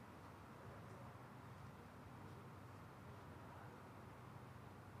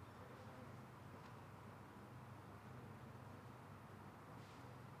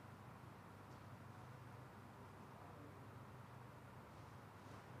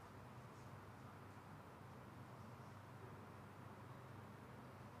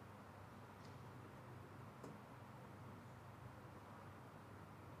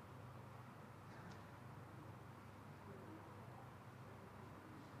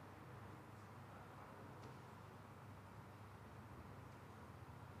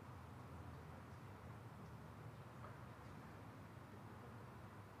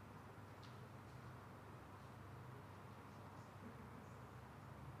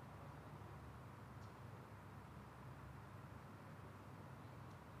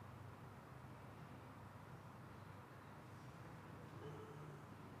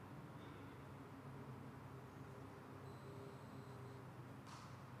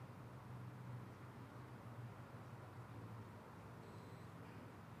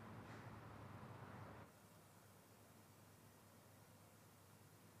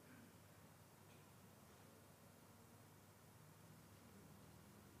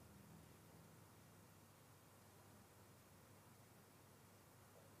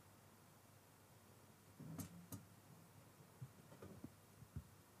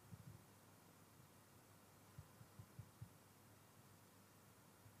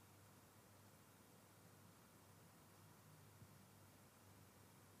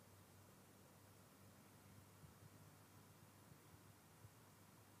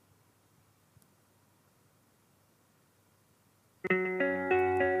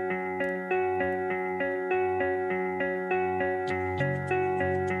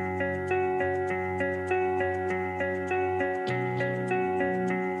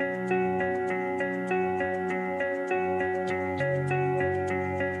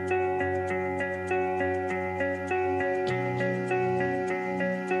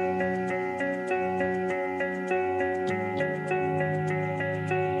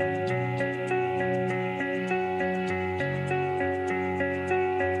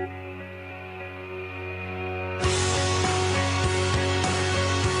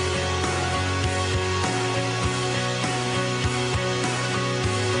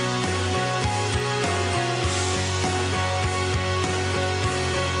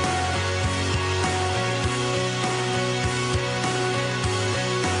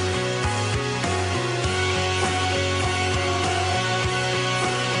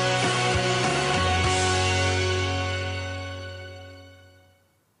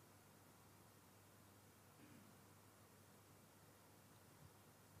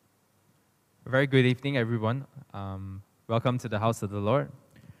Very good evening, everyone. Welcome to the house of the Lord.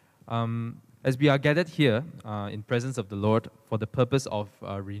 As we are gathered here in presence of the Lord for the purpose of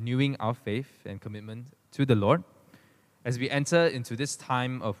renewing our faith and commitment to the Lord, as we enter into this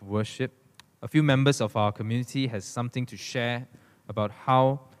time of worship, a few members of our community has something to share about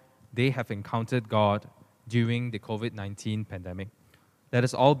how they have encountered God during the COVID-19 pandemic. Let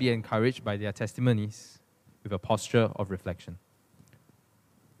us all be encouraged by their testimonies with a posture of reflection.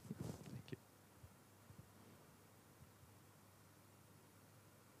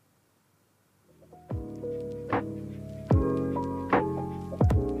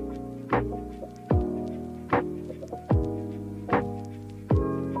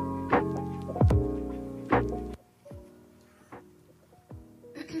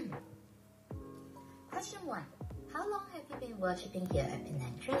 Question 1. How long have you been worshipping here at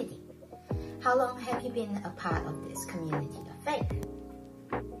Penang Trinity? How long have you been a part of this community of faith?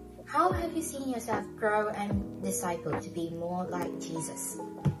 How have you seen yourself grow and disciple to be more like Jesus?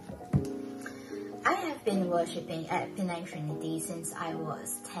 I have been worshipping at Penang Trinity since I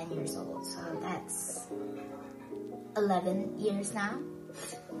was 10 years old, so that's 11 years now.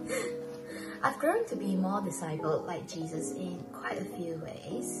 I've grown to be more disciple like Jesus in quite a few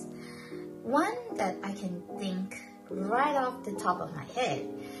ways. One that I can think right off the top of my head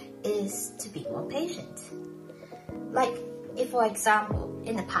is to be more patient. Like, if for example,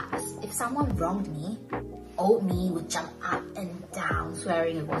 in the past, if someone wronged me, old me would jump up and down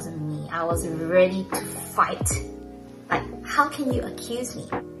swearing it wasn't me. I was ready to fight. Like, how can you accuse me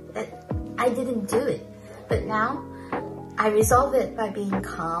that I didn't do it? But now, I resolve it by being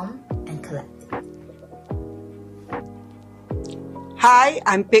calm and collected. Hi,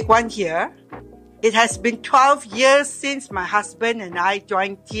 I'm Pek Wan here. It has been 12 years since my husband and I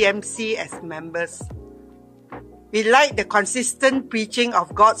joined TMC as members. We like the consistent preaching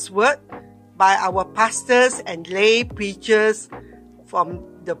of God's Word by our pastors and lay preachers from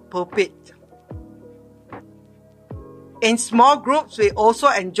the pulpit. In small groups, we also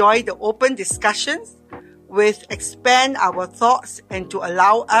enjoy the open discussions which expand our thoughts and to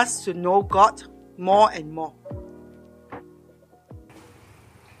allow us to know God more and more.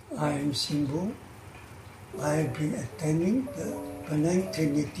 I am Simbu. I have been attending the Penang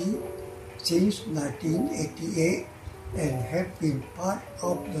Trinity since 1988 and have been part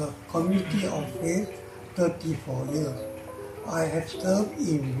of the community of faith 34 years. I have served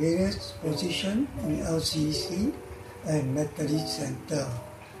in various positions in LCC and Methodist Center.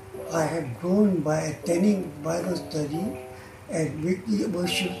 I have grown by attending Bible study and weekly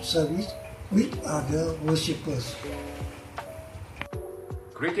worship service with other worshippers.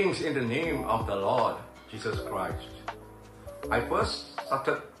 Greetings in the name of the Lord Jesus Christ. I first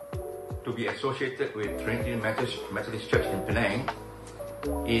started to be associated with Trinity Methodist Church in Penang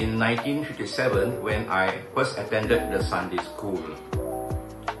in 1957 when I first attended the Sunday school.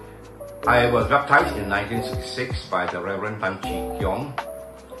 I was baptized in 1966 by the Reverend Tan Chi Kiong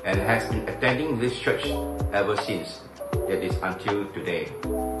and has been attending this church ever since, that is until today.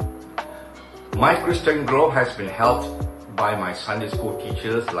 My Christian growth has been helped by my Sunday school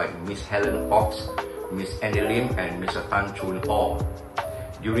teachers like Miss Helen Fox, Miss Annie Lim, and Mr. Tan Chun Ho.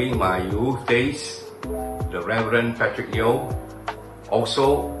 During my youth days, the Reverend Patrick Yeo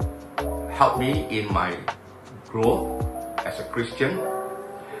also helped me in my growth as a Christian.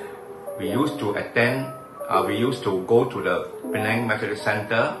 We used to go to the Penang Methodist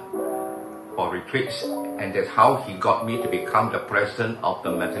Center for retreats, and that's how he got me to become the president of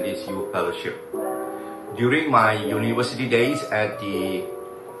the Methodist Youth Fellowship. During my university days at the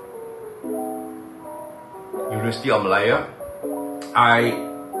University of Malaya, I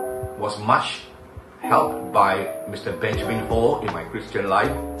was much helped by Mr. Benjamin Ho in my Christian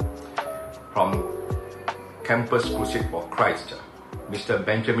life from Campus Crusade for Christ. Mr.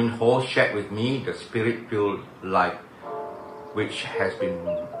 Benjamin Ho shared with me the Spirit-filled life, which has been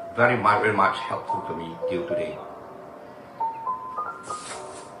very much helpful to me till today.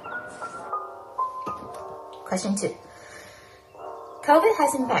 Question 2. COVID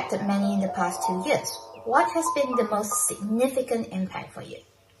has impacted many in the past 2 years. What has been the most significant impact for you?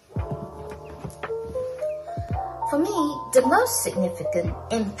 For me, the most significant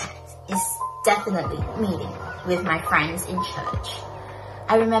impact is definitely meeting with my friends in church.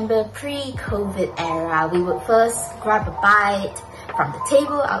 I remember pre-COVID era, we would first grab a bite from the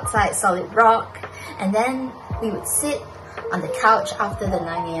table outside Solid Rock, and then we would sit on the couch after the 9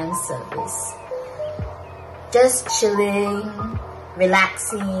 a.m. service, just chilling,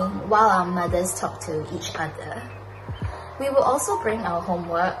 relaxing, while our mothers talk to each other. We will also bring our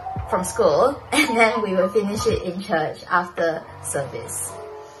homework from school, and then we will finish it in church after service.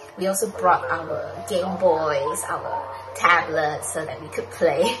 We also brought our Game Boys, our tablets, so that we could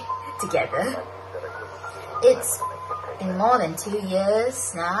play together. It's been more than 2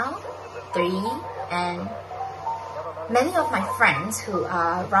 years now, 3, and many of my friends who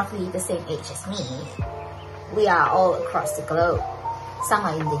are roughly the same age as me, we are all across the globe. Some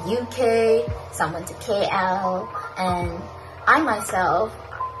are in the UK, some went to KL, and I myself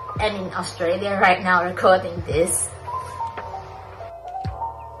am in Australia right now recording this.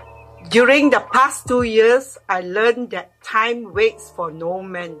 During the past 2 years, I learned that time waits for no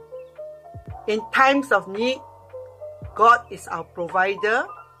man. In times of need, God is our provider,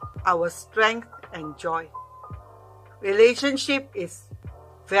 our strength and joy. Relationship is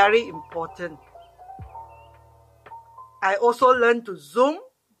very important. I also learned to Zoom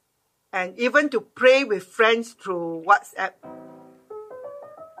and even to pray with friends through WhatsApp.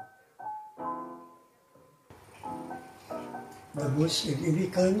 The most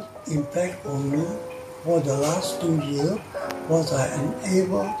significant impact on me for the last 2 years was I am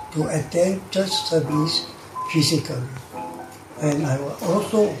able to attend church service physically, and I was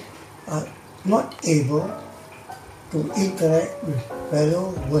also not able to interact with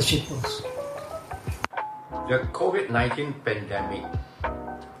fellow worshippers. The COVID-19 pandemic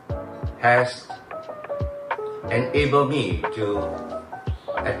has enabled me to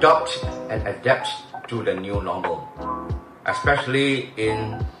adopt and adapt to the new normal, especially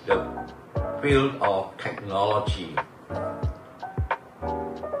in the field of technology.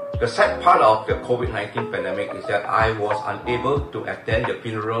 The sad part of the COVID-19 pandemic is that I was unable to attend the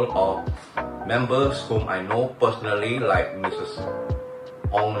funeral of members whom I know personally, like Mrs.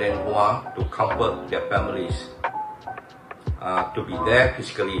 Ong Len Hua, to comfort their families, to be there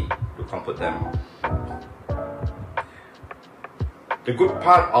physically to comfort them. The good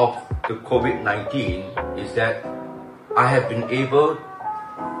part of the COVID-19 is that I have been able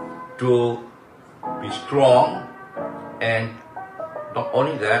to be strong, and not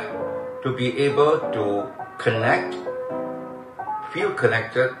only that, to be able to connect, feel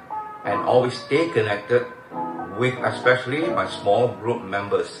connected, and always stay connected with especially my small group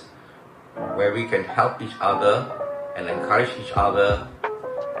members, where we can help each other and encourage each other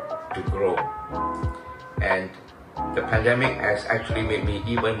to grow. And the pandemic has actually made me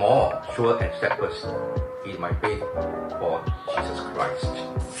even more sure and steadfast in my faith for Jesus Christ.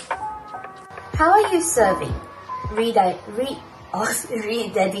 How are you serving,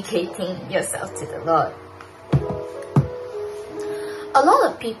 rededicating yourself to the Lord? A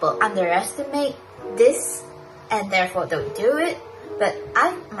lot of people underestimate this and therefore don't do it, but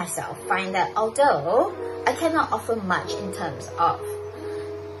I myself find that although I cannot offer much in terms of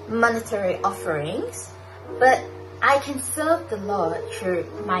monetary offerings, but I can serve the Lord through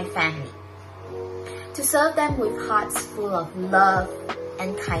my family. To serve them with hearts full of love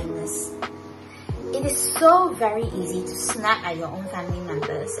and kindness. It is so very easy to snap at your own family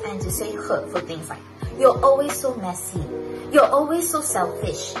members and to say hurtful things like, "You're always so messy. You're always so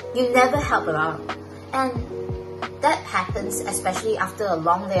selfish. You never help around." And that happens especially after a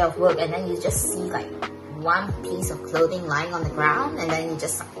long day of work, and then you just see like one piece of clothing lying on the ground, and then you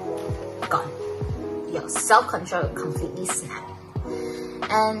just like, gone. Your self-control completely snapped.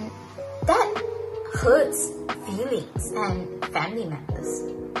 And that hurts feelings and family members.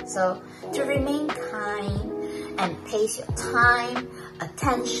 So to remain kind and pace your time,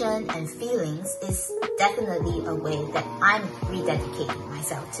 attention, and feelings is definitely a way that I'm rededicating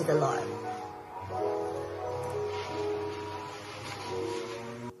myself to the Lord.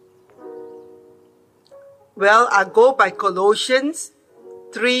 Well, I go by Colossians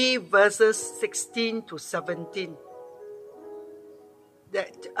 3 verses 16 to 17.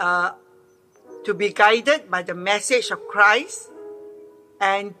 that to be guided by the message of Christ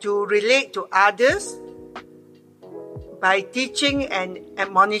and to relate to others by teaching and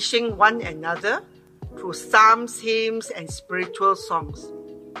admonishing one another through psalms, hymns, and spiritual songs.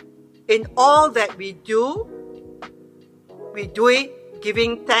 In all that we do it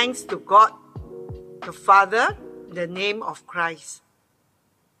giving thanks to God the Father in the name of Christ.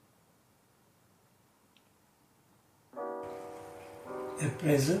 At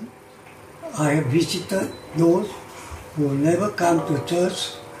present, I have visited those who never come to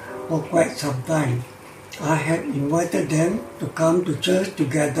church for quite some time. I have invited them to come to church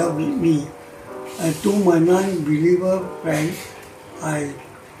together with me. And to my non-believer friends, I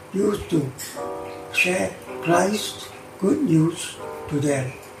used to share Christ's good news to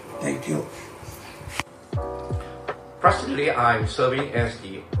them. Thank you. Presently, I'm serving as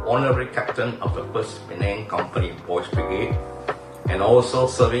the honorary captain of the 1st Penang Company Boys Brigade and also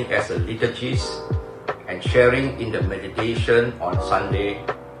serving as a liturgist and sharing in the meditation on Sunday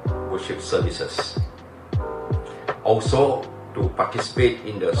worship services. Also, to participate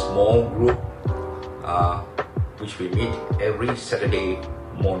in the small group which we meet every Saturday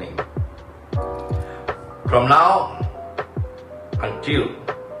morning. From now until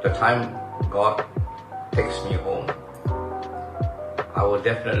the time God takes me home, I will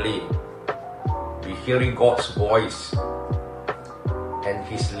definitely be hearing God's voice and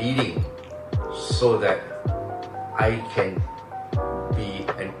His leading so that I can be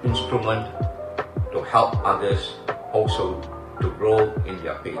an instrument to help others also to grow in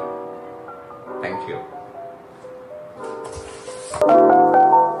their faith. Thank you.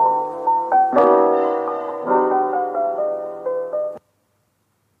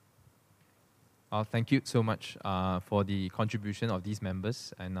 Thank you so much for the contribution of these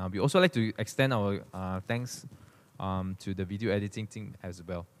members. And we also like to extend our thanks to the video editing team as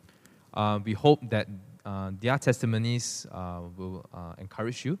well. We hope that their testimonies will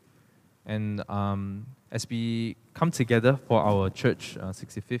encourage you. And as we come together for our church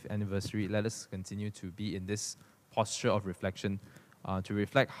 65th anniversary, let us continue to be in this posture of reflection, to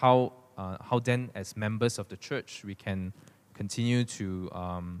reflect how then as members of the church we can continue to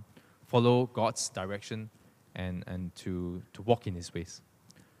follow God's direction and to walk in His ways.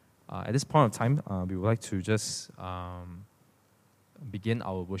 At this point of time, we would like to just begin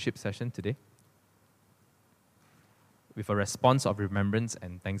our worship session today with a response of remembrance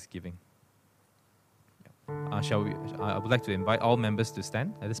and thanksgiving. I would like to invite all members to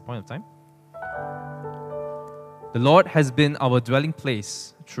stand at this point of time. The Lord has been our dwelling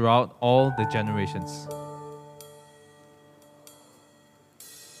place throughout all the generations.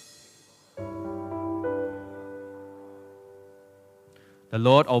 The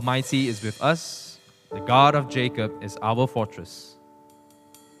Lord Almighty is with us. The God of Jacob is our fortress.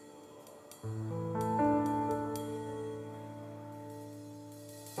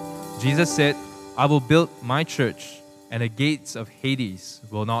 Jesus said, I will build my church, and the gates of Hades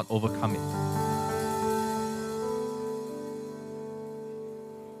will not overcome it.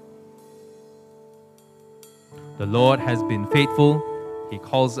 The Lord has been faithful. He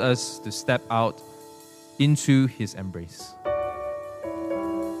calls us to step out into His embrace.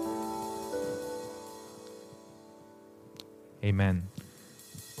 Amen.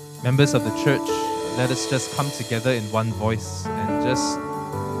 Members of the church, let us just come together in one voice and just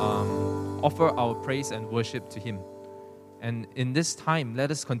offer our praise and worship to Him. And in this time,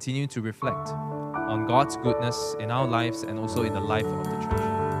 let us continue to reflect on God's goodness in our lives and also in the life of the church.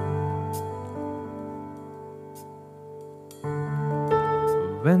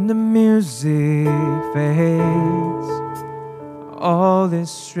 When the music fades, all is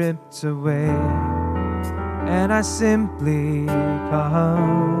stripped away, and I simply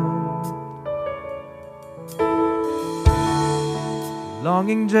come,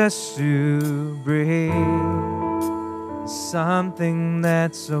 longing just to bring something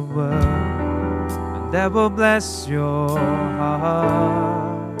that's a word that will bless your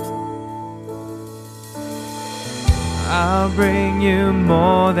heart. I'll bring you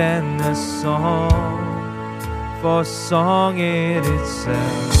more than a song, for song in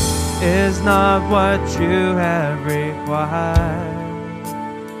itself is not what you have required.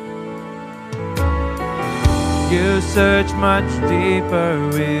 You search much deeper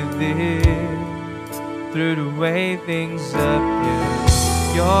within, through the way things appear.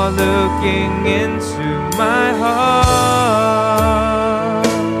 You're looking into my heart.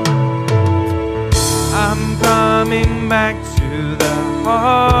 I'm coming back to the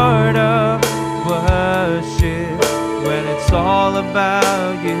heart of worship, when it's all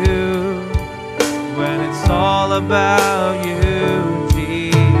about you, when it's all about you, Jesus.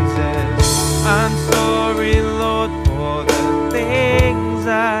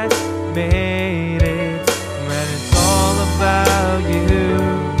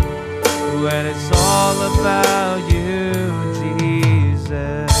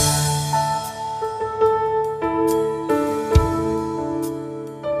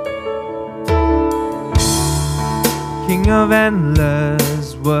 of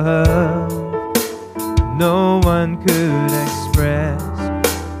endless worth. No one could express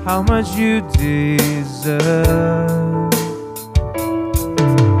how much you deserve.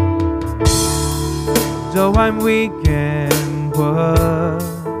 Though I'm weak and poor,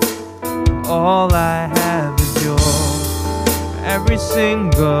 all I have is yours. Every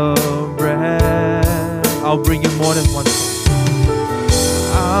single breath, I'll bring you more than one song.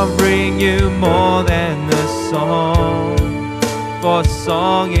 I'll bring you more than a song, for a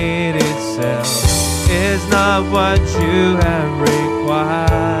song in itself is not what you have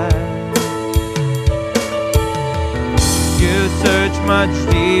required. You search much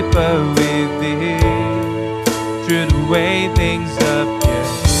deeper within, through the way things appear.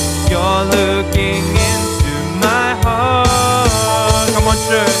 You're looking into my heart. Come on,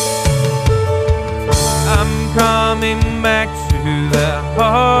 church. I'm coming back to the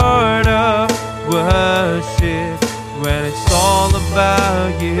heart of worship, when it's all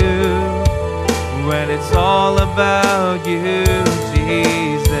about you, when it's all about you,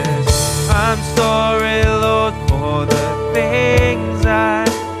 Jesus. I'm sorry, Lord, for the things I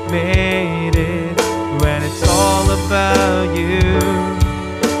made it, when it's all about you,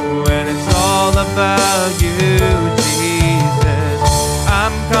 when it's all about you, Jesus.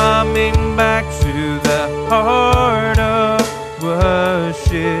 I'm coming back to the heart of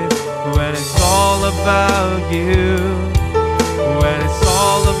worship, when it's all about you, when it's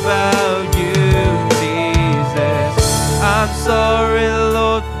all about you, Jesus. I'm sorry,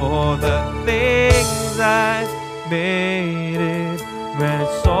 Lord, for the things I made it, when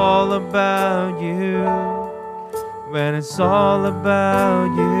it's all about you, when it's all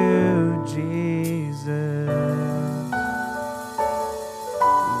about you, Jesus.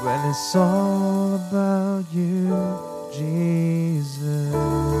 When it's all about you, Jesus.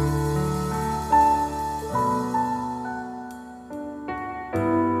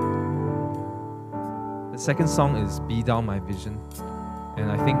 The second song is Be Thou My Vision.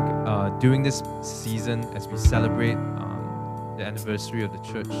 And I think during this season, as we celebrate the anniversary of the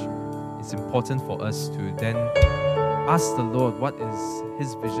church, it's important for us to then ask the Lord, what is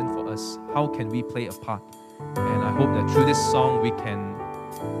His vision for us? How can we play a part? And I hope that through this song, we can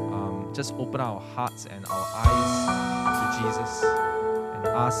just open our hearts and our eyes to Jesus and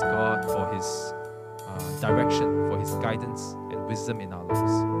ask God for His direction, for His guidance and wisdom in our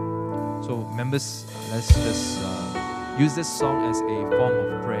lives. So members, let's just use this song as a form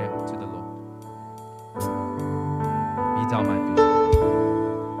of prayer to the Lord. Be thou my vision.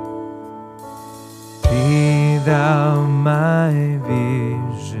 Be thou my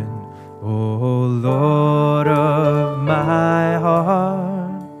vision, O Lord of my heart.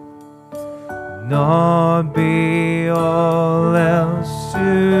 Not be all else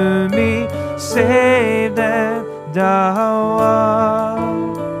to me, save that thou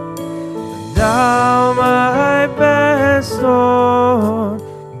art. Thou my best, Lord,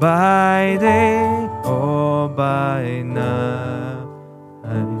 by day or by night,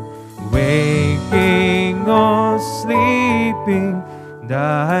 waking or sleeping,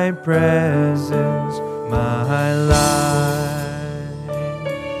 thy presence my life.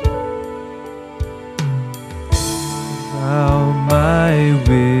 Thou my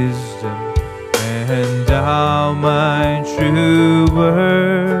wisdom and thou my true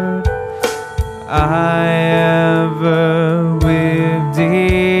word, I ever with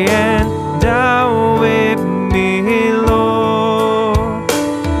thee and thou with me, Lord.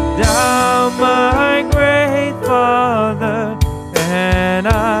 Thou my great Father and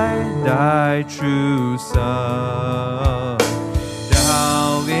I thy true Son.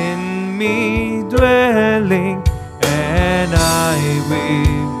 Thou in me dwelling and I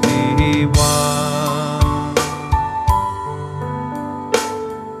with thee one.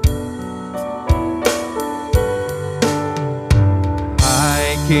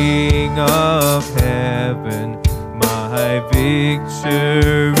 High King of heaven, my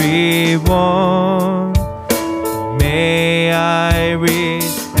victory won, may I reach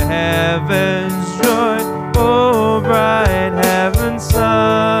heaven's joy, oh bright heaven's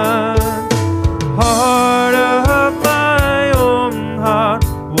sun. Heart of my own heart,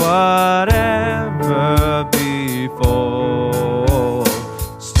 whatever befall,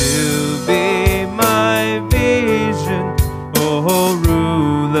 still be my vision, oh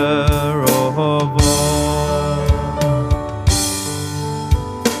ruler of all.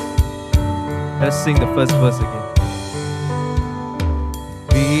 Let's sing the first verse again.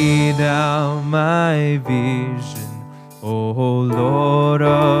 Be thou my vision, O Lord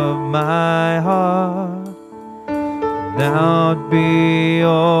of my heart. Thou'lt be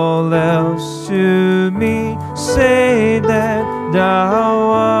all else to me, save that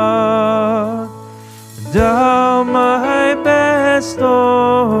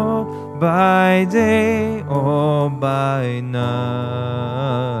Lord, by day or by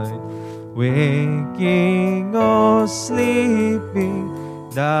night, waking or sleeping,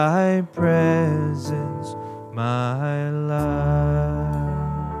 thy presence my life.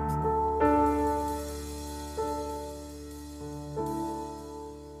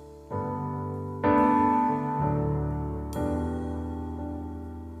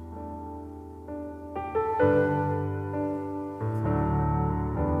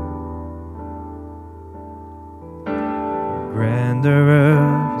 Grandeur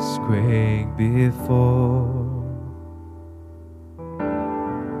earth's quake before,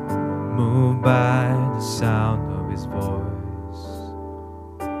 moved by the sound of his voice.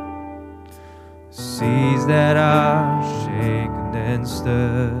 Seas that are shaken and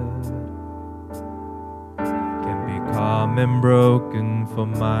stirred can be calm and broken for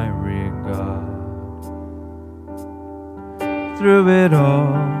my regard. Through it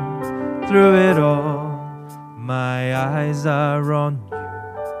all, my eyes are on you.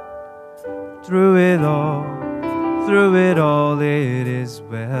 Through it all, it is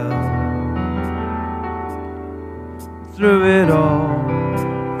well. Through it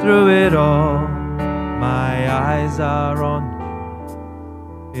all, my eyes are on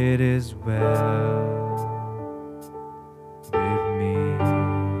you. It is well with me.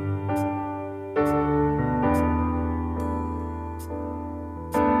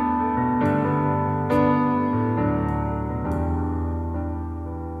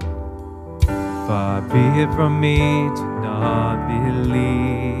 Far be it from me to not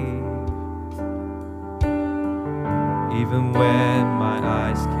believe, even when my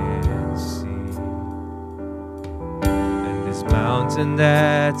eyes can't see. And this mountain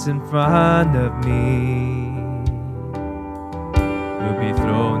that's in front of me will be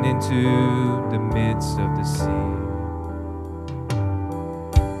thrown into the midst of the sea.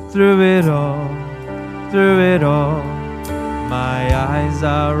 Through it all, my eyes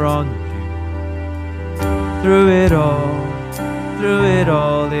are on you. Through it all,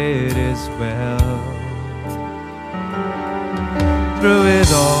 it is well. Through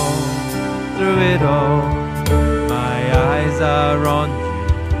it all, my eyes are on you.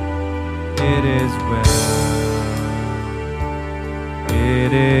 It is well.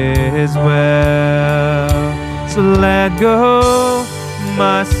 It is well. So let go,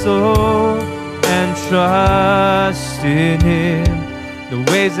 my soul, and trust in Him. The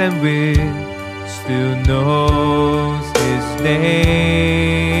waves and winds still knows His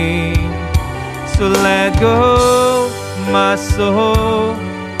name. So let go, my soul,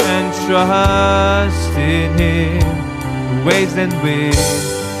 and trust in Him. The waves and winds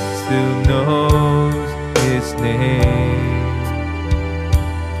still knows His name.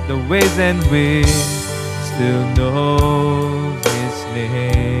 The waves and winds still knows His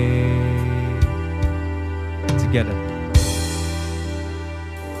name. Together.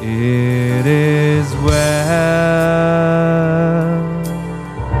 It is well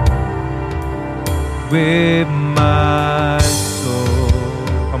with my soul.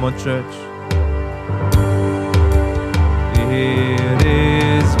 Come on, church. It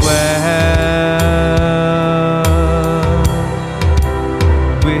is well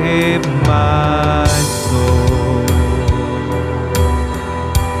with my soul.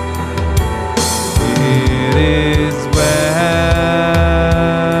 It is well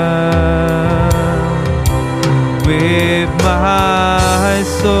with my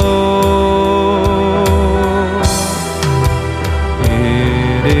soul.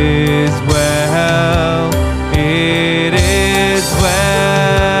 It is well, it is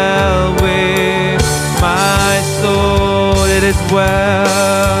well with my soul. It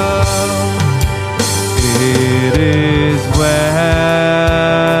is well, it is well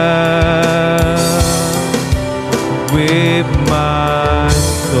with my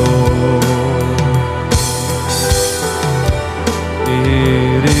soul.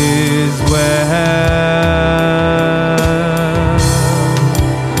 It is well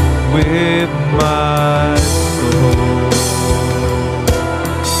with my soul.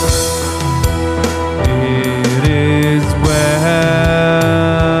 It is well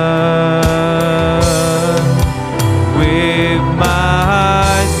with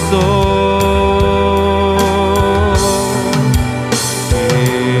my soul.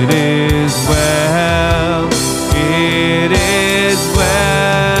 It is well, it is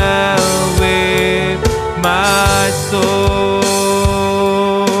well with my soul.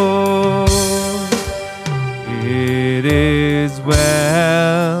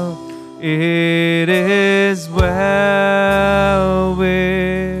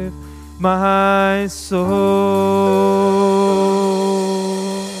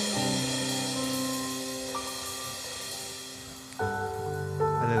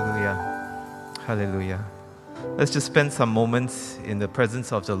 Hallelujah. Let's just spend some moments in the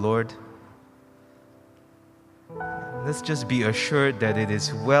presence of the Lord. Let's just be assured that it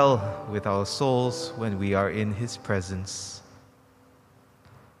is well with our souls when we are in His presence.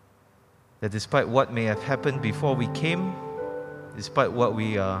 That despite what may have happened before we came, despite what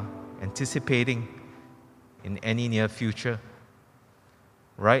we are anticipating in any near future,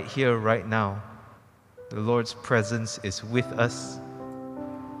 right here, right now, the Lord's presence is with us,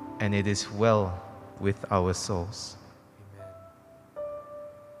 and it is well with our souls.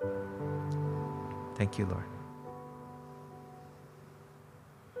 Amen. Thank you, Lord.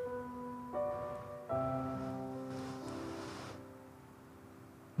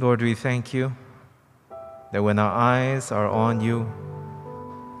 Lord, we thank you that when our eyes are on you,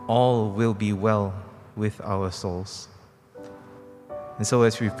 all will be well with our souls. And so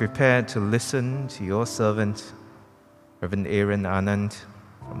as we prepare to listen to your servant, Reverend Aaron Anand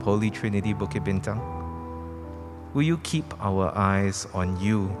from Holy Trinity Bukit Bintang, will you keep our eyes on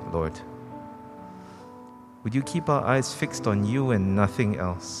you, Lord? Would you keep our eyes fixed on you and nothing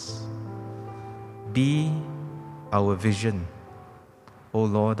else? Be our vision, O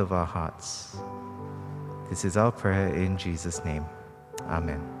Lord of our hearts. This is our prayer in Jesus' name.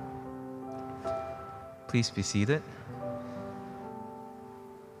 Amen. Please be seated.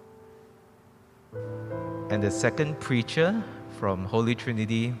 And the second preacher from Holy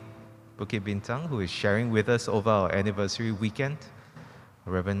Trinity Bukit Bintang, who is sharing with us over our anniversary weekend,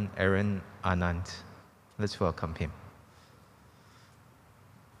 Reverend Aaron Anand. Let's welcome him.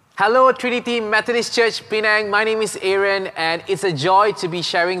 Hello, Trinity Methodist Church, Penang. My name is Aaron, and it's a joy to be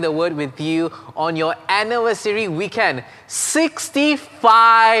sharing the word with you on your anniversary weekend.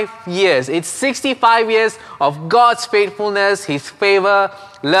 65 years. It's 65 years of God's faithfulness, His favor,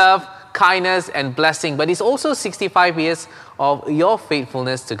 love, kindness, and blessing. But it's also 65 years of your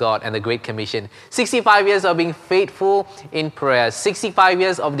faithfulness to God and the Great Commission. 65 years of being faithful in prayer. 65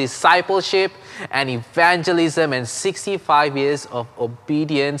 years of discipleship and evangelism, and 65 years of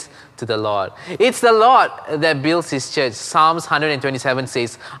obedience to the Lord. It's the Lord that builds His church. Psalms 127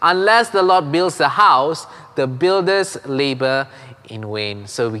 says, unless the Lord builds the house, the builders labor in vain.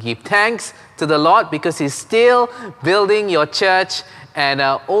 So we give thanks to the Lord because He's still building your church, and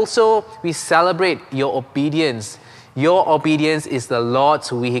also we celebrate your obedience. Your obedience is the Lord's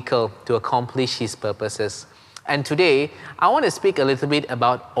vehicle to accomplish His purposes. And today, I want to speak a little bit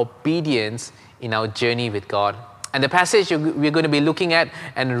about obedience in our journey with God. And the passage we're going to be looking at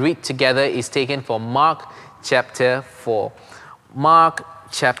and read together is taken from Mark chapter 4.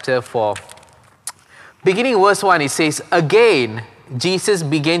 Mark chapter 4. Beginning verse 1, it says, again, Jesus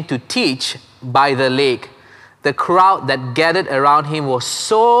began to teach by the lake. The crowd that gathered around Him was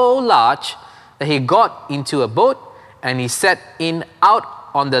so large that He got into a boat and He set in out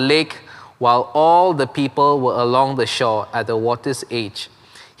on the lake while all the people were along the shore at the water's edge.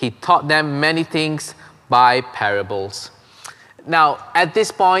 He taught them many things by parables. Now, at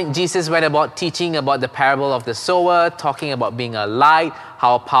this point, Jesus went about teaching about the parable of the sower, talking about being a light,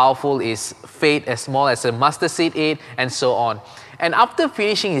 how powerful is faith as small as a mustard seed aid, and so on. And after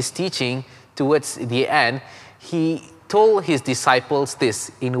finishing His teaching, towards the end, He told His disciples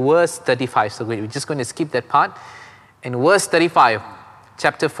this in verse 35. So we're just going to skip that part. In verse 35,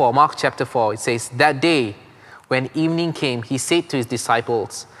 chapter 4, Mark chapter 4, it says, that day, when evening came, He said to His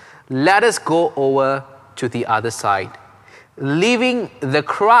disciples, let us go over to the other side. Leaving the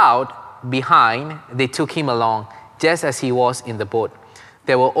crowd behind, they took Him along, just as He was in the boat.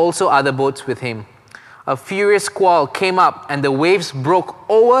 There were also other boats with Him. A furious squall came up, and the waves broke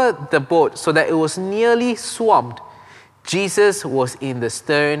over the boat so that it was nearly swamped. Jesus was in the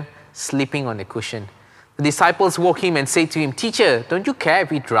stern, sleeping on a cushion. The disciples woke Him and said to Him, teacher, don't you care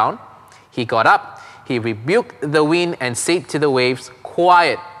if we drown? He got up, He rebuked the wind and said to the waves,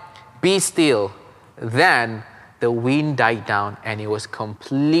 quiet, be still. Then the wind died down and it was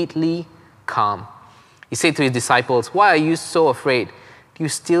completely calm. He said to His disciples, why are you so afraid? Do you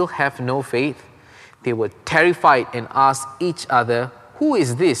still have no faith? They were terrified and asked each other, who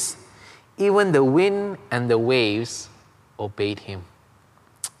is this? Even the wind and the waves obeyed Him.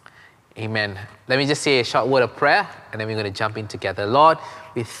 Amen. Let me just say a short word of prayer, and then we're going to jump in together. Lord,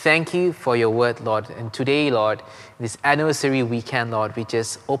 we thank You for Your word, Lord. And today, Lord, this anniversary weekend, Lord, we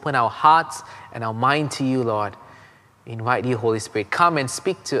just open our hearts and our mind to You, Lord. We invite You, Holy Spirit, come and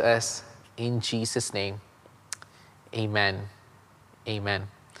speak to us in Jesus' name. Amen. Amen.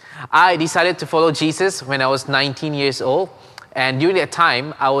 I decided to follow Jesus when I was 19 years old. And during that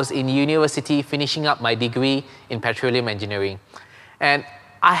time, I was in university finishing up my degree in petroleum engineering. And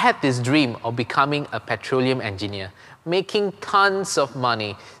I had this dream of becoming a petroleum engineer, making tons of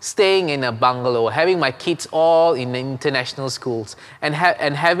money, staying in a bungalow, having my kids all in international schools, and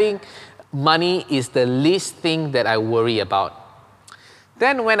having money is the least thing that I worry about.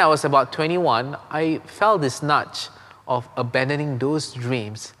 Then when I was about 21, I felt this nudge of abandoning those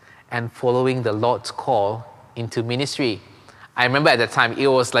dreams and following the Lord's call into ministry. I remember at the time, it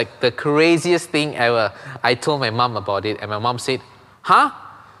was like the craziest thing ever. I told my mom about it, and my mom said, "Huh?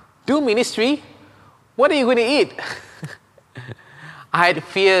 Do ministry? What are you going to eat?" I had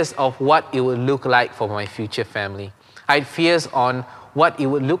fears of what it would look like for my future family. I had fears on what it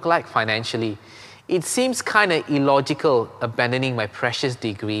would look like financially. It seems kind of illogical abandoning my precious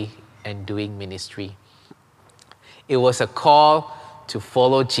degree and doing ministry. It was a call to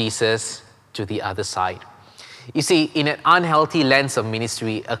follow Jesus to the other side. You see, in an unhealthy lens of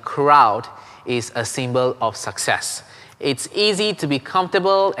ministry, a crowd is a symbol of success. It's easy to be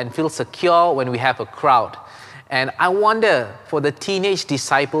comfortable and feel secure when we have a crowd. And I wonder, for the teenage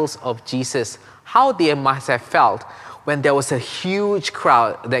disciples of Jesus, how they must have felt when there was a huge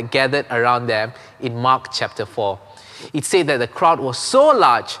crowd that gathered around them in Mark chapter 4. It said that the crowd was so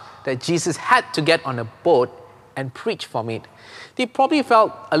large that Jesus had to get on a boat and preach from it. They probably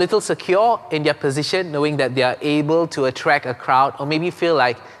felt a little secure in their position, knowing that they are able to attract a crowd, or maybe feel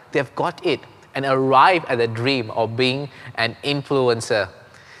like they've got it and arrive at the dream of being an influencer.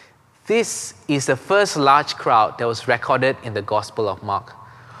 This is the first large crowd that was recorded in the Gospel of Mark.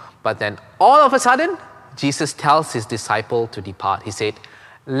 But then all of a sudden, Jesus tells his disciple to depart. He said,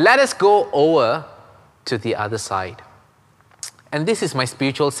 "Let us go over to the other side." And this is my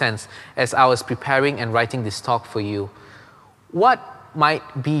spiritual sense as I was preparing and writing this talk for you. What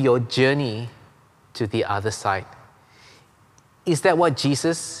might be your journey to the other side? Is that what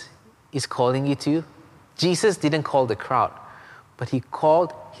Jesus is calling you to? Jesus didn't call the crowd, but he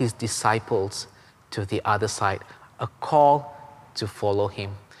called his disciples to the other side, a call to follow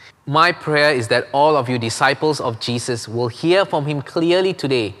him. My prayer is that all of you disciples of Jesus will hear from him clearly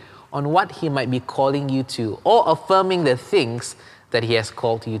today on what he might be calling you to, or affirming the things that he has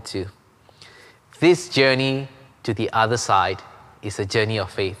called you to. This journey to the other side is a journey of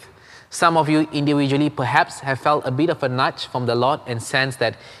faith. Some of you individually perhaps have felt a bit of a nudge from the Lord and sense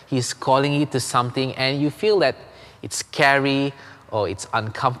that he's calling you to something, and you feel that it's scary or it's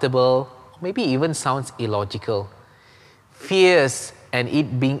uncomfortable, or maybe even sounds illogical. Fears and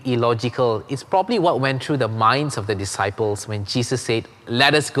it being illogical is probably what went through the minds of the disciples when Jesus said,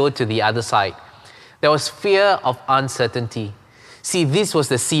 "Let us go to the other side." There was fear of uncertainty. See, this was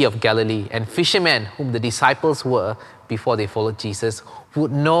the Sea of Galilee, and fishermen, whom the disciples were before they followed Jesus,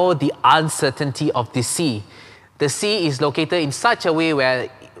 would know the uncertainty of the sea. The sea is located in such a way where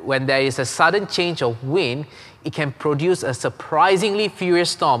when there is a sudden change of wind, it can produce a surprisingly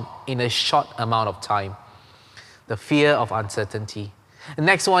furious storm in a short amount of time. The fear of uncertainty. The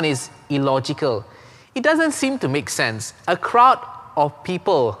next one is illogical. It doesn't seem to make sense. A crowd of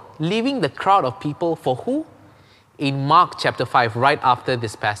people, leaving the crowd of people for who? In Mark chapter 5, right after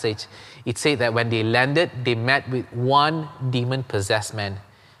this passage, it said that when they landed, they met with one demon-possessed man.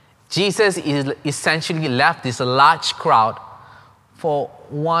 Jesus essentially left this large crowd for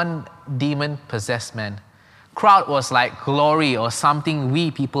one demon-possessed man. Crowd was like glory or something we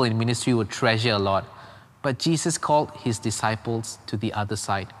people in ministry would treasure a lot. But Jesus called his disciples to the other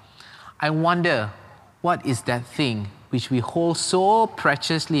side. I wonder, what is that thing which we hold so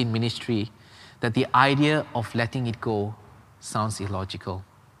preciously in ministry that the idea of letting it go sounds illogical?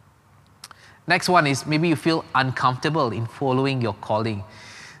 Next one is maybe you feel uncomfortable in following your calling.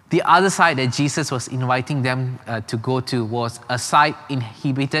 The other side that Jesus was inviting them to go to was a side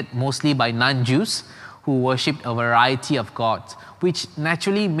inhabited mostly by non-Jews who worshipped a variety of gods, which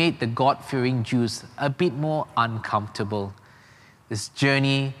naturally made the God-fearing Jews a bit more uncomfortable. This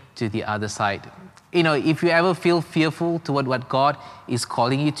journey to the other side. You know, if you ever feel fearful toward what God is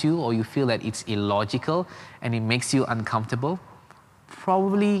calling you to, or you feel that it's illogical and it makes you uncomfortable,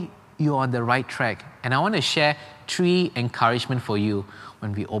 probably you're on the right track. And I want to share 3 encouragement for you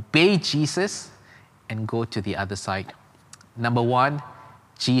when we obey Jesus and go to the other side. Number 1,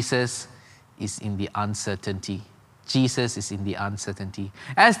 Jesus is in the uncertainty. Jesus is in the uncertainty.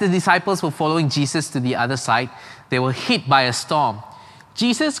 As the disciples were following Jesus to the other side, they were hit by a storm.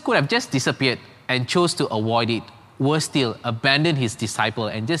 Jesus could have just disappeared and chose to avoid it. Worse still, abandon his disciple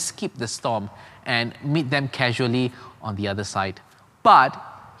and just skip the storm and meet them casually on the other side. But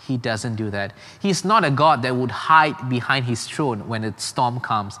he doesn't do that. He's not a God that would hide behind his throne when a storm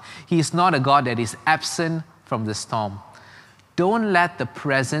comes. He is not a God that is absent from the storm. Don't let the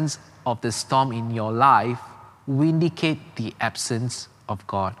presence of the storm in your life vindicate the absence of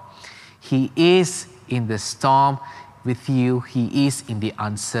God. He is in the storm with you. He is in the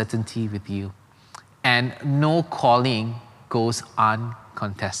uncertainty with you. And no calling goes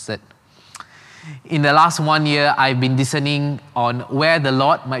uncontested. In the last 1 year, I've been discerning on where the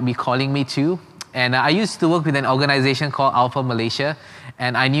Lord might be calling me to. And I used to work with an organization called Alpha Malaysia,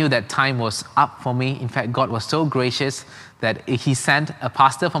 and I knew that time was up for me. In fact, God was so gracious that He sent a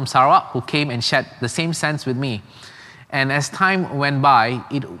pastor from Sarawak who came and shared the same sense with me. And as time went by,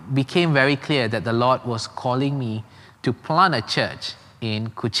 it became very clear that the Lord was calling me to plant a church in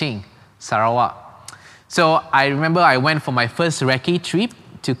Kuching, Sarawak. So I remember I went for my first recce trip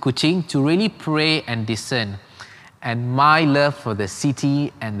to Kuching to really pray and discern. And my love for the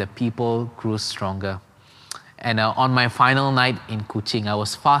city and the people grew stronger. And on my final night in Kuching, I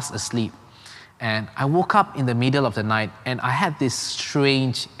was fast asleep. And I woke up in the middle of the night and I had this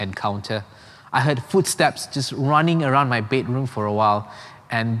strange encounter. I heard footsteps just running around my bedroom for a while.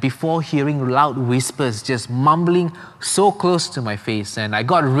 And before hearing loud whispers just mumbling so close to my face, and I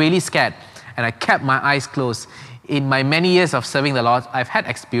got really scared and I kept my eyes closed. In my many years of serving the Lord, I've had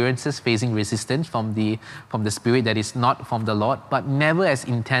experiences facing resistance from the spirit that is not from the Lord, but never as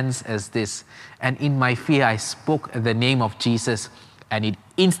intense as this. And in my fear, I spoke the name of Jesus and it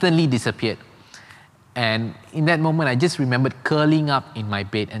instantly disappeared. And in that moment, I just remembered curling up in my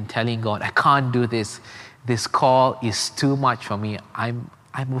bed and telling God, I can't do this. This call is too much for me. I'm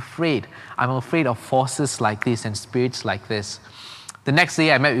afraid. I'm afraid of forces like this and spirits like this. The next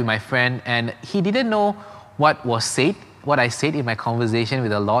day, I met with my friend and he didn't know what I said in my conversation with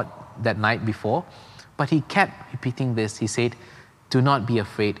the Lord that night before, but he kept repeating this. He said, do not be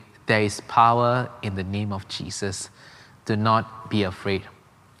afraid. There is power in the name of Jesus. Do not be afraid.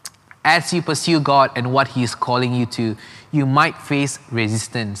 As you pursue God and what He is calling you to, you might face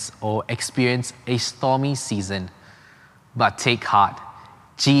resistance or experience a stormy season. But take heart.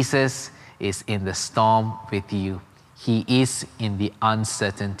 Jesus is in the storm with you. He is in the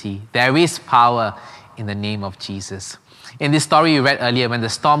uncertainty. There is power in the name of Jesus. In this story you read earlier, when the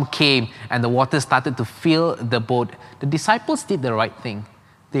storm came and the water started to fill the boat, the disciples did the right thing.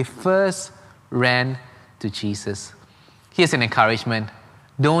 They first ran to Jesus. Here's an encouragement.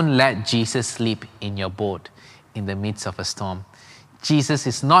 Don't let Jesus sleep in your boat in the midst of a storm. Jesus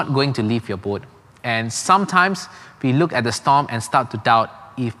is not going to leave your boat. And sometimes we look at the storm and start to doubt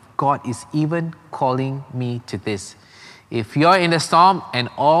if God is even calling me to this. If you're in the storm and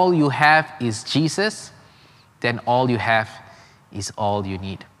all you have is Jesus, then all you have is all you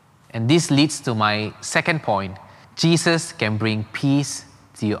need. And this leads to my second point. Jesus can bring peace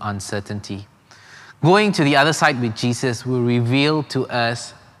to your uncertainty. Going to the other side with Jesus will reveal to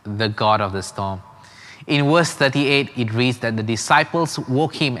us the God of the storm. In verse 38, it reads that the disciples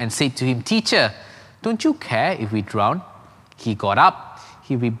woke him and said to him, Teacher, don't you care if we drown? He got up,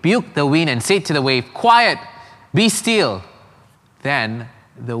 he rebuked the wind and said to the wave, Quiet, be still. Then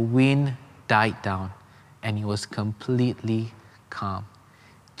the wind died down and it was completely calm.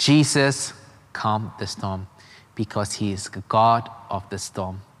 Jesus calmed the storm because He is the God of the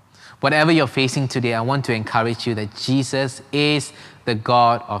storm. Whatever you're facing today, I want to encourage you that Jesus is the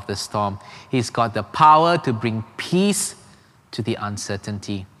God of the storm. He's got the power to bring peace to the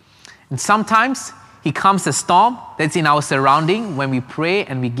uncertainty. And sometimes He calms the storm that's in our surrounding when we pray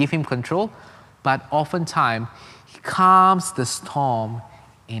and we give Him control. But oftentimes, He calms the storm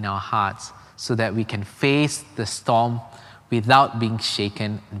in our hearts so that we can face the storm without being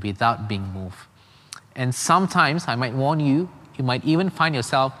shaken and without being moved. And sometimes, I might warn you, you might even find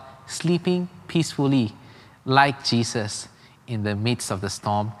yourself sleeping peacefully like Jesus in the midst of the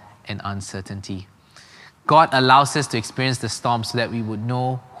storm and uncertainty. God allows us to experience the storm so that we would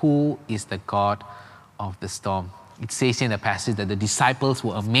know who is the God of the storm. It says in the passage that the disciples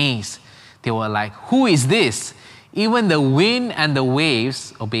were amazed. They were like, who is this? Even the wind and the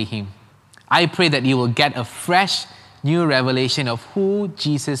waves obey Him. I pray that you will get a fresh new revelation of who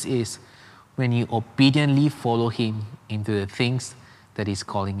Jesus is when you obediently follow Him into the things that He's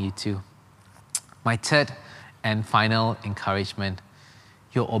calling you to. My third and final encouragement,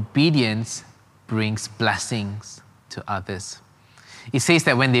 your obedience brings blessings to others. It says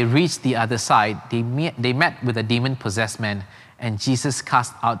that when they reached the other side, they met with a demon-possessed man, and Jesus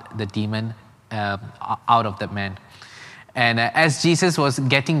cast out the demon out of that man. And as Jesus was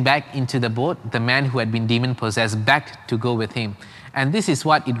getting back into the boat, the man who had been demon-possessed begged to go with him. And this is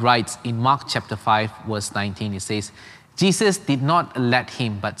what it writes in Mark chapter 5, verse 19. It says, Jesus did not let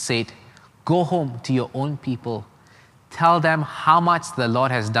him, but said, go home to your own people. Tell them how much the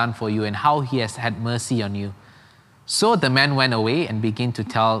Lord has done for you and how He has had mercy on you. So the man went away and began to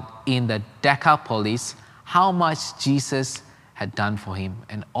tell in the Decapolis how much Jesus had done for him.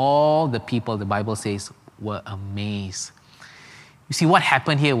 And all the people, the Bible says, were amazed. You see, what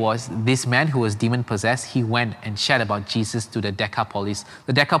happened here was this man who was demon-possessed, he went and shared about Jesus to the Decapolis.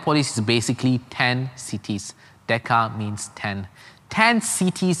 The Decapolis is basically 10 cities. Deca means 10. 10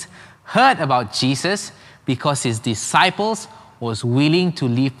 cities heard about Jesus because his disciples was willing to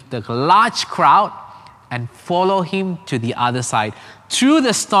leave the large crowd and follow him to the other side. Through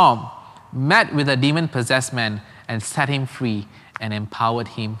the storm, met with a demon-possessed man and set him free and empowered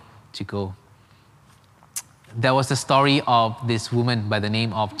him to go. There was the story of this woman by the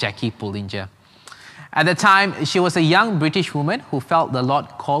name of Jackie Pullinger. At the time, she was a young British woman who felt the Lord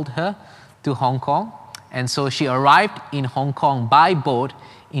called her to Hong Kong. And so she arrived in Hong Kong by boat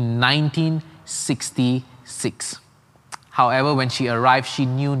in 1966. However, when she arrived, she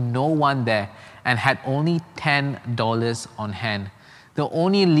knew no one there and had only $10 on hand. The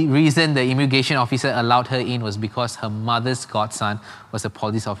only reason the immigration officer allowed her in was because her mother's godson was a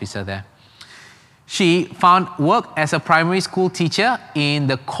police officer there. She found work as a primary school teacher in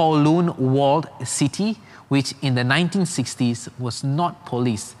the Kowloon walled city, which in the 1960s was not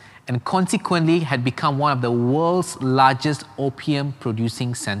policed and consequently had become one of the world's largest opium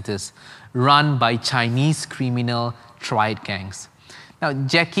producing centers, run by Chinese criminal triad gangs. Now,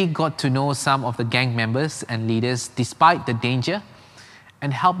 Jackie got to know some of the gang members and leaders despite the danger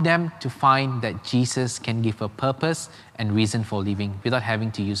and helped them to find that Jesus can give a purpose and reason for living without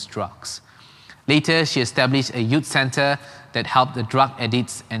having to use drugs. Later, she established a youth center that helped the drug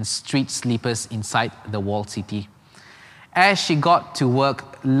addicts and street sleepers inside the walled city. As she got to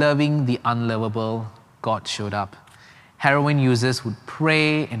work loving the unlovable, God showed up. Heroin users would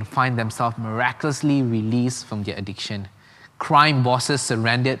pray and find themselves miraculously released from their addiction. Crime bosses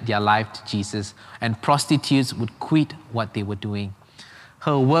surrendered their life to Jesus, and prostitutes would quit what they were doing.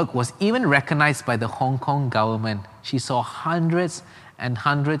 Her work was even recognized by the Hong Kong government. She saw hundreds and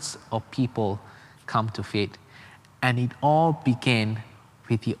hundreds of people come to faith. And it all began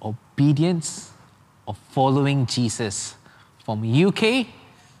with the obedience of following Jesus from UK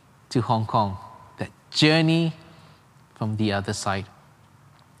to Hong Kong, that journey from the other side.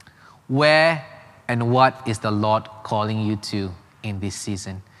 Where and what is the Lord calling you to in this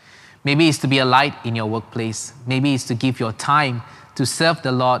season? Maybe it's to be a light in your workplace. Maybe it's to give your time to serve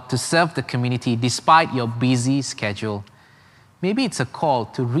the Lord, to serve the community despite your busy schedule. Maybe it's a call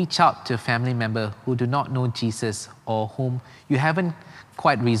to reach out to a family member who do not know Jesus or whom you haven't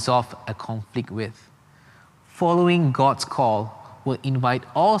quite resolved a conflict with. Following God's call will invite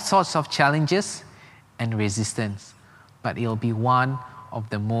all sorts of challenges and resistance, but it'll be one of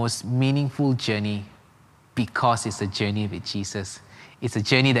the most meaningful journey because it's a journey with Jesus. It's a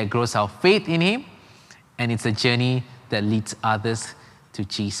journey that grows our faith in Him, and it's a journey that leads others to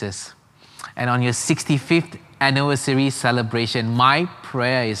Jesus. And on your 65th anniversary celebration, my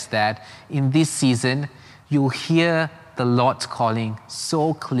prayer is that in this season, you'll hear the Lord's calling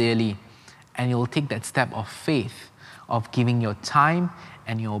so clearly, and you'll take that step of faith of giving your time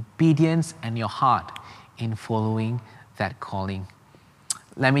and your obedience and your heart in following that calling.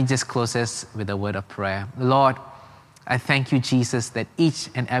 Let me just close this with a word of prayer. Lord, I thank you, Jesus, that each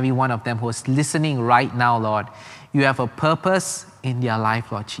and every one of them who is listening right now, Lord, you have a purpose in their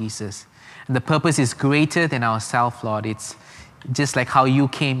life, Lord Jesus. And the purpose is greater than ourselves, Lord. It's just like how you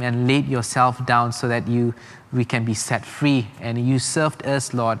came and laid yourself down so that we can be set free. And you served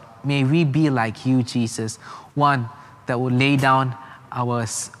us, Lord. May we be like you, Jesus. One that will lay down our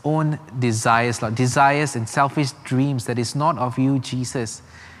own desires, Lord, desires and selfish dreams that is not of you, Jesus,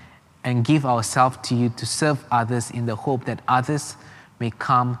 and give ourselves to you to serve others in the hope that others may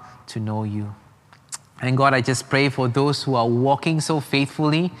come to know you. And God, I just pray for those who are walking so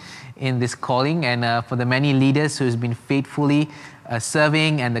faithfully in this calling, and for the many leaders who's been faithfully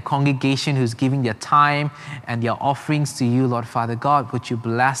serving, and the congregation who's giving their time and their offerings to you, Lord Father God, would you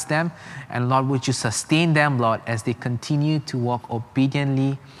bless them, and Lord, would you sustain them, Lord, as they continue to walk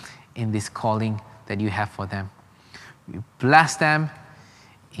obediently in this calling that you have for them. We bless them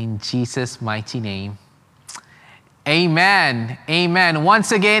in Jesus' mighty name. Amen. Amen.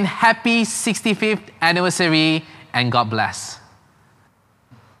 Once again, happy 65th anniversary, and God bless.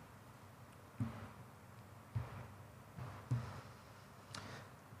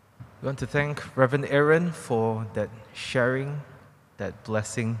 We want to thank Reverend Aaron for that sharing, that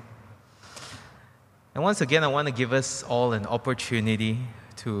blessing. And once again, I want to give us all an opportunity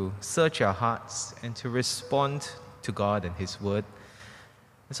to search our hearts and to respond to God and His Word.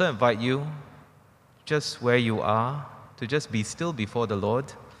 And so I invite you, just where you are, to just be still before the Lord.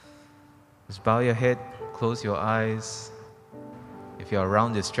 Just bow your head, close your eyes. If you're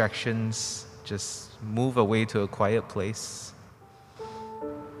around distractions, just move away to a quiet place.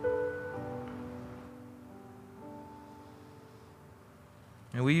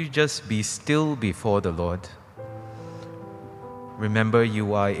 And will you just be still before the Lord? Remember,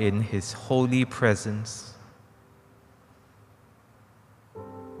 you are in His holy presence.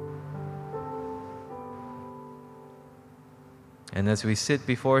 And as we sit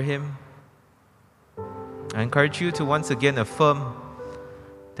before Him, I encourage you to once again affirm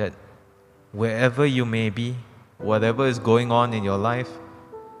that wherever you may be, whatever is going on in your life,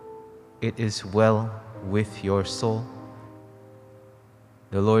 it is well with your soul.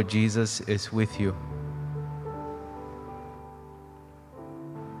 The Lord Jesus is with you.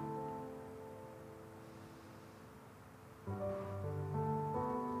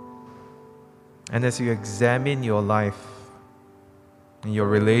 And as you examine your life and your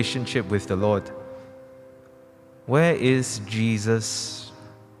relationship with the Lord, where is Jesus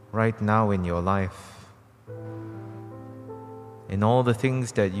right now in your life? In all the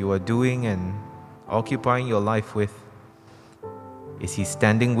things that you are doing and occupying your life with, is He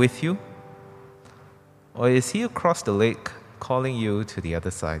standing with you? Or is He across the lake calling you to the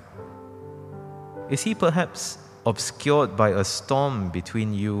other side? Is He perhaps obscured by a storm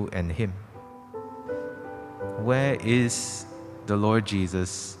between you and Him? Where is the Lord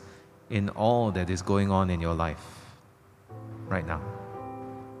Jesus in all that is going on in your life right now?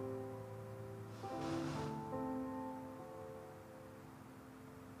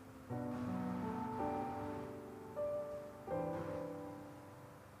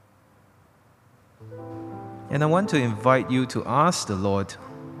 And I want to invite you to ask the Lord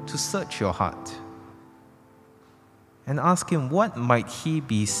to search your heart and ask Him, what might He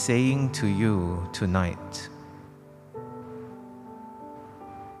be saying to you tonight?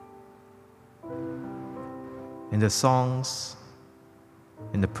 In the songs,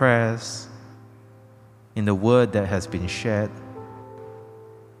 in the prayers, in the word that has been shared,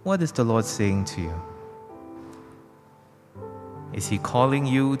 what is the Lord saying to you? Is He calling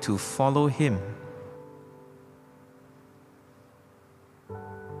you to follow Him?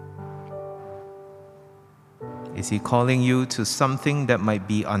 Is He calling you to something that might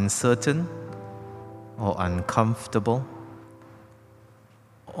be uncertain or uncomfortable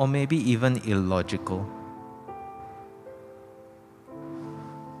or maybe even illogical?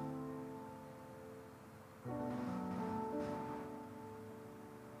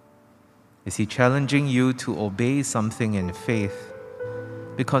 Is He challenging you to obey something in faith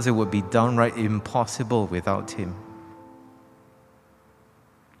because it would be downright impossible without Him?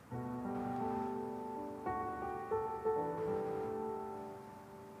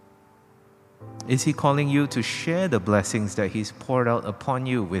 Is He calling you to share the blessings that He's poured out upon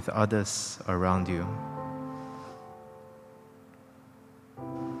you with others around you?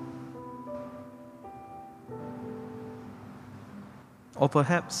 Or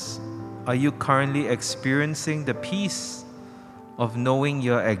perhaps, are you currently experiencing the peace of knowing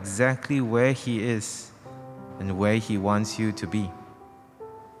you're exactly where He is and where He wants you to be?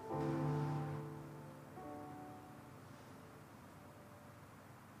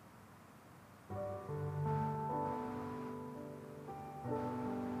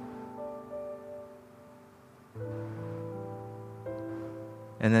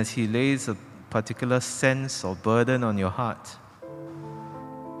 And as He lays a particular sense or burden on your heart,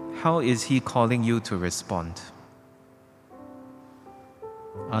 how is He calling you to respond?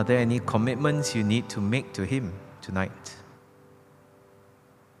 Are there any commitments you need to make to Him tonight?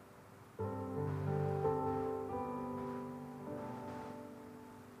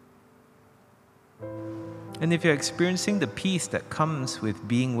 And if you're experiencing the peace that comes with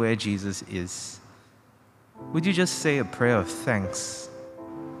being where Jesus is, would you just say a prayer of thanks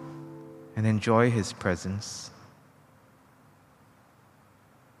and enjoy His presence?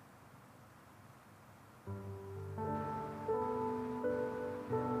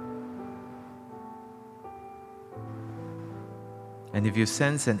 And if you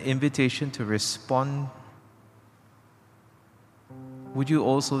sense an invitation to respond, would you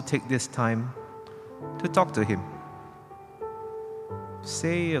also take this time to talk to Him?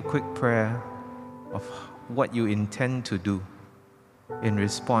 Say a quick prayer of what you intend to do in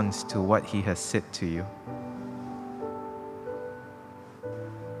response to what He has said to you.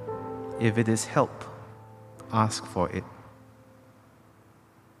 If it is help, ask for it.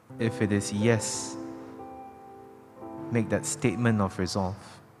 If it is yes, make that statement of resolve.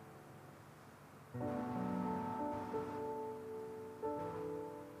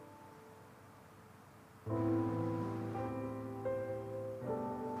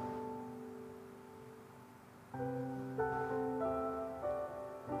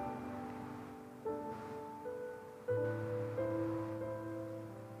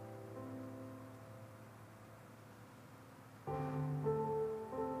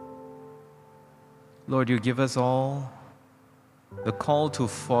 Lord, you give us all the call to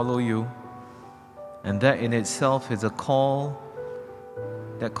follow you, and that in itself is a call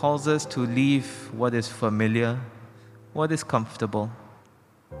that calls us to leave what is familiar, what is comfortable,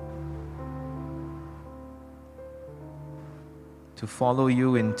 to follow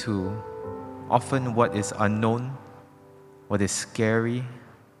you into often what is unknown, what is scary,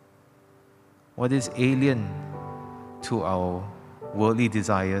 what is alien to our worldly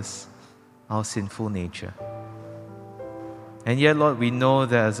desires, our sinful nature. And yet, Lord, we know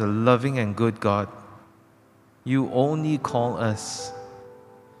that as a loving and good God, you only call us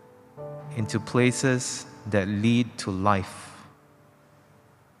into places that lead to life,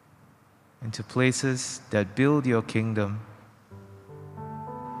 into places that build your kingdom,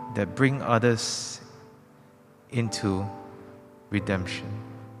 that bring others into redemption.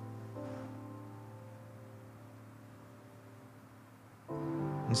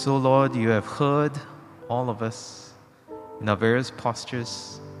 And so, Lord, you have heard all of us in our various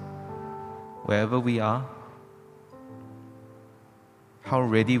postures, wherever we are, how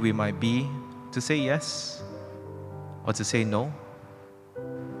ready we might be to say yes, or to say no,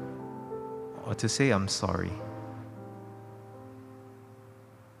 or to say I'm sorry.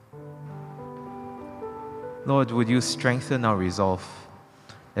 Lord, would you strengthen our resolve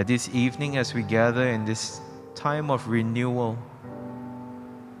that this evening as we gather in this time of renewal,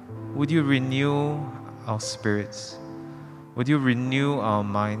 would you renew our spirits? Would you renew our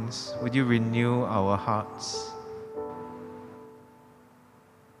minds? Would you renew our hearts?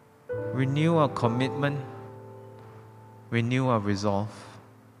 Renew our commitment. Renew our resolve.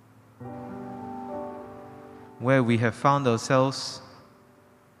 Where we have found ourselves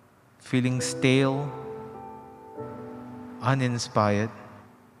feeling stale, uninspired,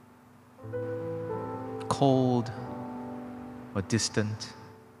 cold, or distant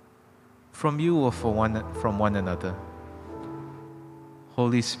from you or from one another.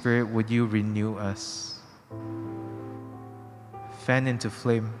 Holy Spirit, would you renew us? Fan into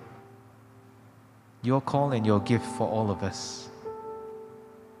flame your call and your gift for all of us.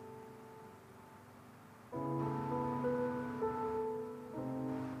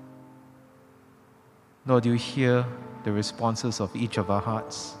 Lord, you hear the responses of each of our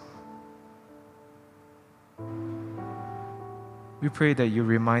hearts. We pray that you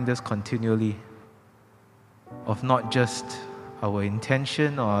remind us continually of not just our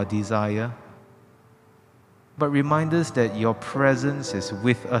intention or our desire, but remind us that your presence is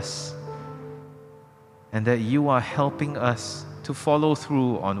with us and that you are helping us to follow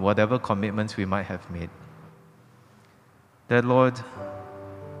through on whatever commitments we might have made. That, Lord,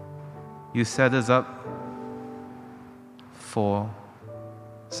 you set us up for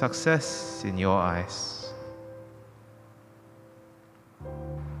success in your eyes.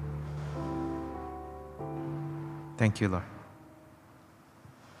 Thank you, Lord.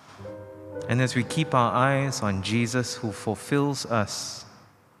 And as we keep our eyes on Jesus, who fulfills us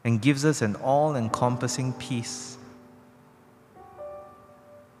and gives us an all-encompassing peace,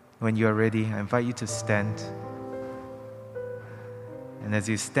 when you are ready, I invite you to stand. And as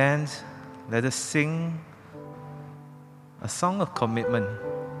you stand, let us sing a song of commitment,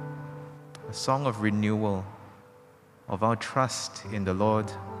 a song of renewal, of our trust in the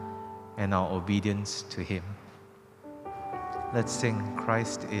Lord and our obedience to Him. Let's sing,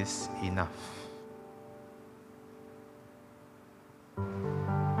 Christ is enough.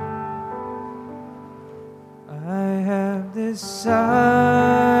 I have decided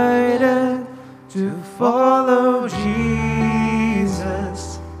to follow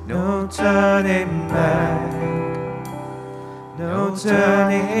Jesus, no turning back, no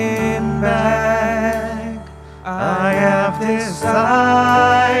turning back. I have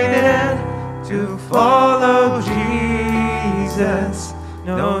decided to follow Jesus,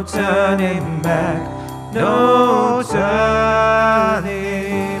 no turning back, no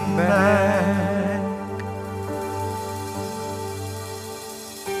turning back.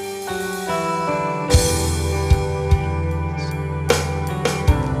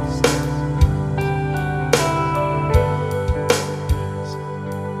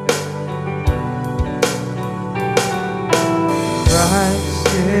 Christ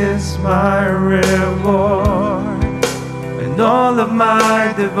is my reward and all of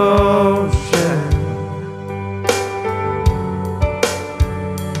my devotion.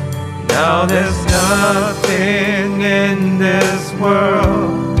 Now there's nothing in this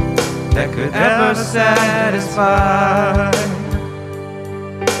world that could ever satisfy.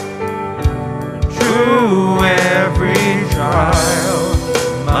 Through every trial,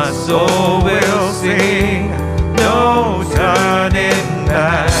 my soul will sing, no turning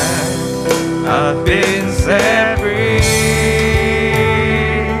back. I've been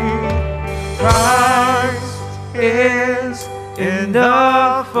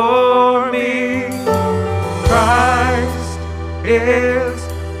enough for me. Christ is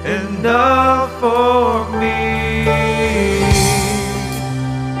enough for me.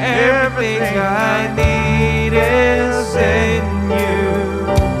 Everything I need is in you.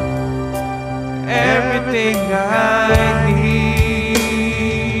 Everything I need.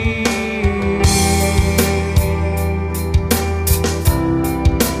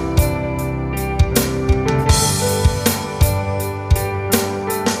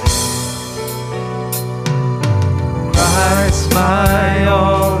 Christ, my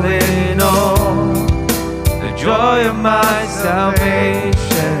all in all, the joy of my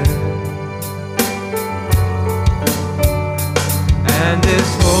salvation, and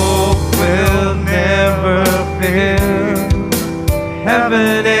this hope will never fail.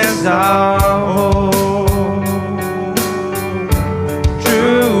 Heaven is our home.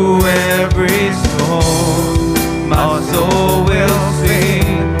 Through every storm, my soul will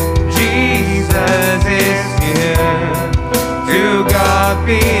sing. Jesus is here. To God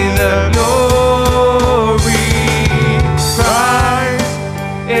be the glory. Christ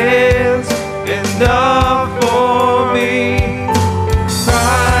is enough for me.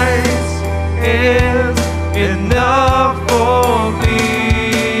 Christ is enough for me.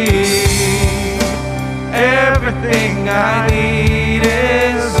 Everything I need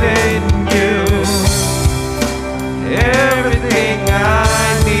is in you. Everything I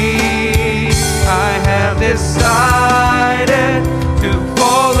need, I have decided to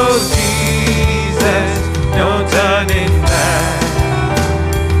follow Jesus. No turning back,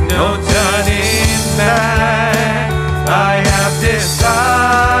 no turning back. I have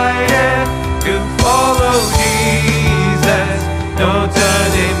decided to follow Jesus. No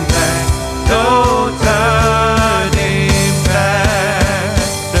turning back, no turning back.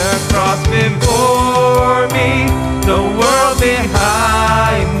 The cross before me, the world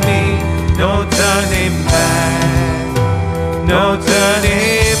behind me. No turning back, no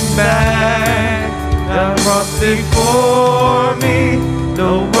turning back. The cross before me,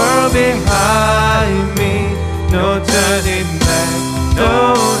 the world behind me. No turning back,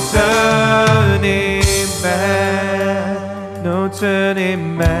 no turning back, no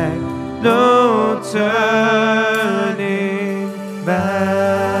turning back, no turning back.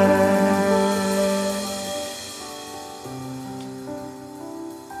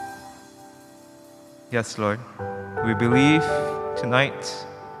 Yes, Lord, we believe tonight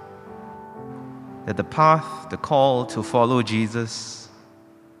that the path, the call to follow Jesus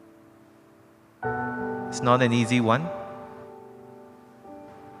is not an easy one.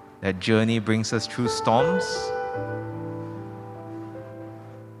 That journey brings us through storms.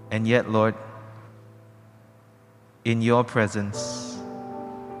 And yet, Lord, in your presence,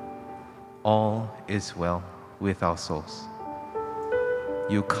 all is well with our souls.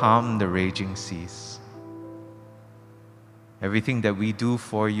 You calm the raging seas. Everything that we do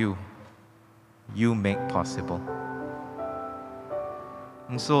for you, you make possible.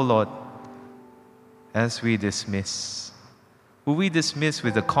 And so, Lord, as we dismiss, will we dismiss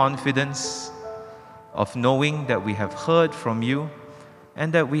with the confidence of knowing that we have heard from you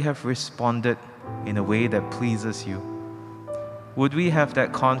and that we have responded in a way that pleases you? Would we have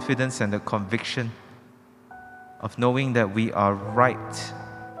that confidence and the conviction of knowing that we are right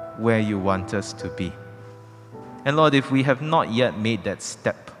where you want us to be? And Lord, if we have not yet made that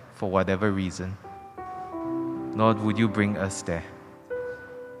step for whatever reason, Lord, would you bring us there?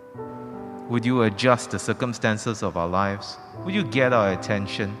 Would you adjust the circumstances of our lives? Would you get our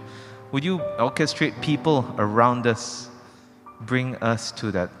attention? Would you orchestrate people around us, bring us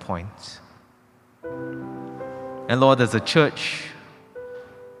to that point? And Lord, as a church,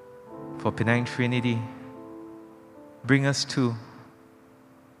 for Penang Trinity, bring us to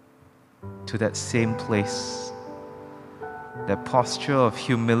that same place, that posture of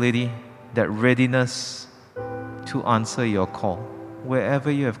humility, that readiness to answer your call, wherever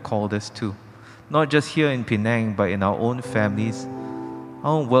you have called us to. Not just here in Penang, but in our own families,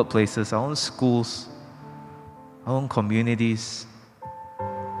 our own workplaces, our own schools, our own communities.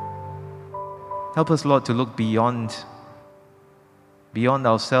 Help us, Lord, to look beyond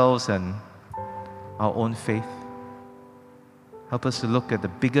ourselves and our own faith. Help us to look at the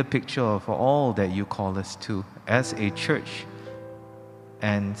bigger picture of all that you call us to as a church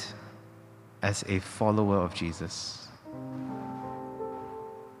and as a follower of Jesus.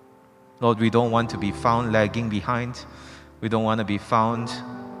 Lord, we don't want to be found lagging behind. We don't want to be found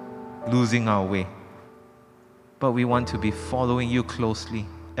losing our way. But we want to be following you closely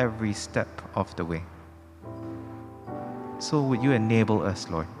every step of the way. So would you enable us,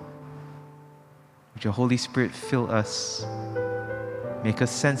 Lord? Would your Holy Spirit fill us Make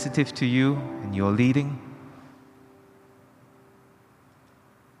us sensitive to you and your leading.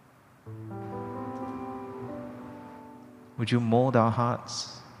 Would you mold our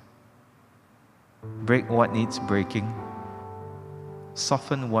hearts? Break what needs breaking.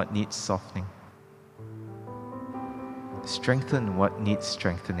 Soften what needs softening. Strengthen what needs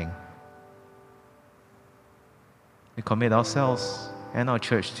strengthening. We commit ourselves and our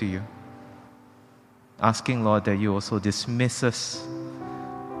church to you, asking, Lord, that you also dismiss us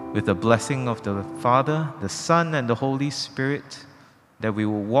with the blessing of the Father, the Son, and the Holy Spirit, that we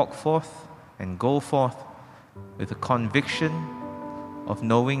will walk forth and go forth with the conviction of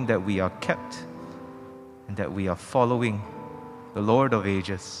knowing that we are kept and that we are following the Lord of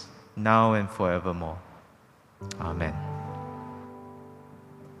ages, now and forevermore. Amen.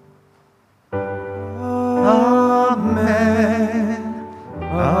 Amen.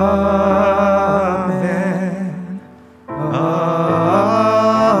 Amen. Amen.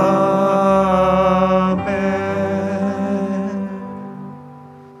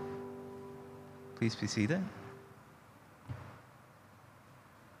 Please be seated.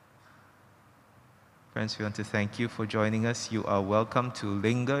 Friends, we want to thank you for joining us. You are welcome to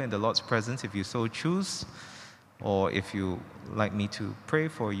linger in the Lord's presence if you so choose. Or if you like me to pray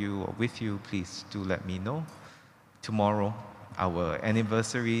for you or with you, please do let me know. Tomorrow, our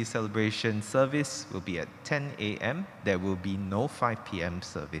anniversary celebration service will be at 10 a.m. There will be no 5 p.m.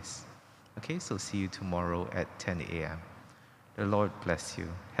 service. Okay, so see you tomorrow at 10 a.m. The Lord bless you.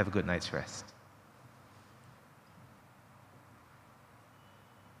 Have a good night's rest.